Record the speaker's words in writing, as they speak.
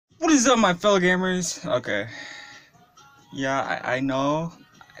What is up, my fellow gamers? Okay. Yeah, I know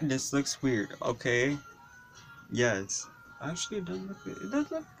this looks weird. Okay. Yes. Actually, it does look good. It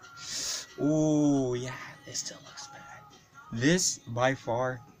does look. Ooh, yeah, this still looks bad. This, by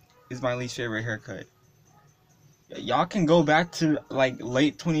far, is my least favorite haircut. Y'all can go back to like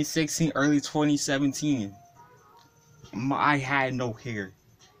late 2016, early 2017. I had no hair.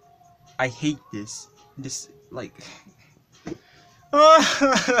 I hate this. This, like.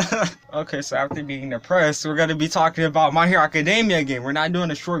 Okay, so after being depressed, we're gonna be talking about My Hero Academia again. We're not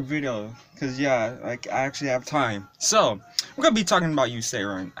doing a short video, cause yeah, like I actually have time. So we're gonna be talking about Yusei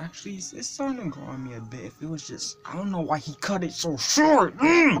Run. Actually, it's starting to grow on me a bit. If it was just, I don't know why he cut it so short.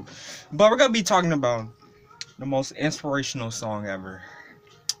 But we're gonna be talking about the most inspirational song ever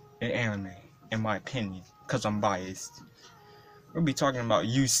in anime, in my opinion, cause I'm biased. We'll be talking about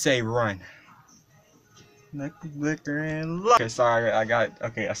Yusei Run. Okay, sorry,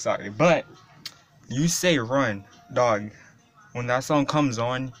 okay, sorry, but Yusei Run, dog. When that song comes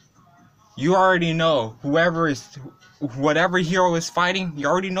on, you already know whatever hero is fighting, you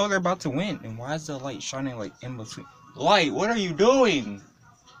already know they're about to win. And why is the light shining like in between? Light, what are you doing?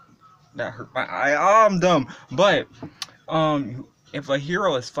 That hurt my eye. Oh, I'm dumb. But if a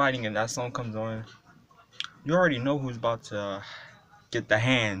hero is fighting and that song comes on, you already know who's about to get the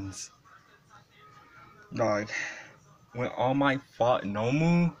hands, dog. When All Might fought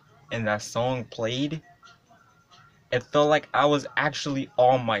Nomu and that song played, it felt like I was actually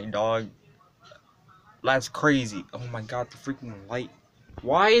All Might, dog. That's crazy. Oh my god, the freaking light.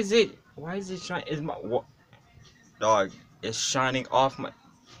 Why is it shining? Is my what? Dog, it's shining off my.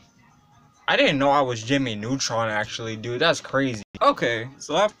 I didn't know I was Jimmy Neutron actually, dude. That's crazy. Okay,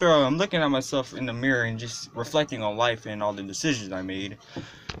 so after I'm looking at myself in the mirror and just reflecting on life and all the decisions I made,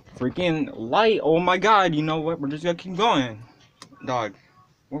 freaking light. Oh my god, you know what? We're just gonna keep going. Dog,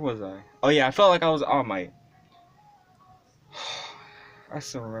 where was I? Oh yeah, I felt like I was All Might. I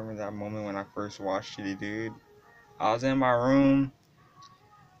still remember that moment when I first watched it, dude. I was in my room.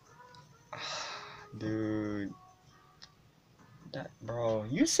 Dude. Bro,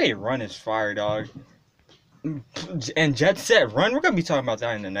 Yusei Run is fire, dog. And Jet Set Run, we're gonna be talking about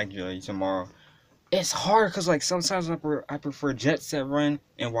that in the next video tomorrow. It's hard because, like, sometimes I prefer Jet Set Run.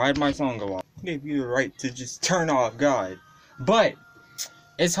 And why did my song go off? I gave you the right to just turn off, God. But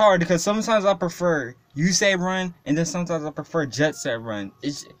it's hard because sometimes I prefer Yusei Run, and then sometimes I prefer Jet Set Run.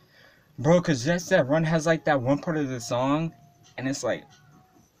 It's, bro, because Jet Set Run has like that one part of the song, and it's like,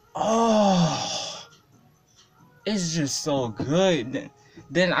 oh, it's just so good.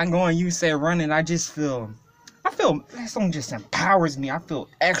 Then I go on Yusei Run, and I feel that song just empowers me. I feel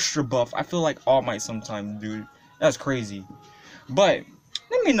extra buff. I feel like All Might sometimes, dude. That's crazy. But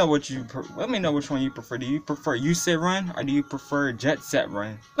let me know which one you prefer. Do you prefer Yusei Run or do you prefer Jet Set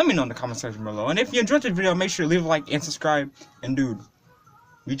Run? Let me know in the comment section below. And if you enjoyed this video, make sure to leave a like and subscribe. And dude,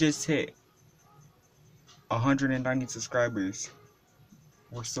 we just hit 190 subscribers.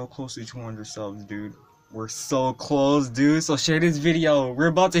 We're so close to 200 subs, dude. We're so close, dude. So share this video. We're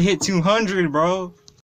about to hit 200, bro.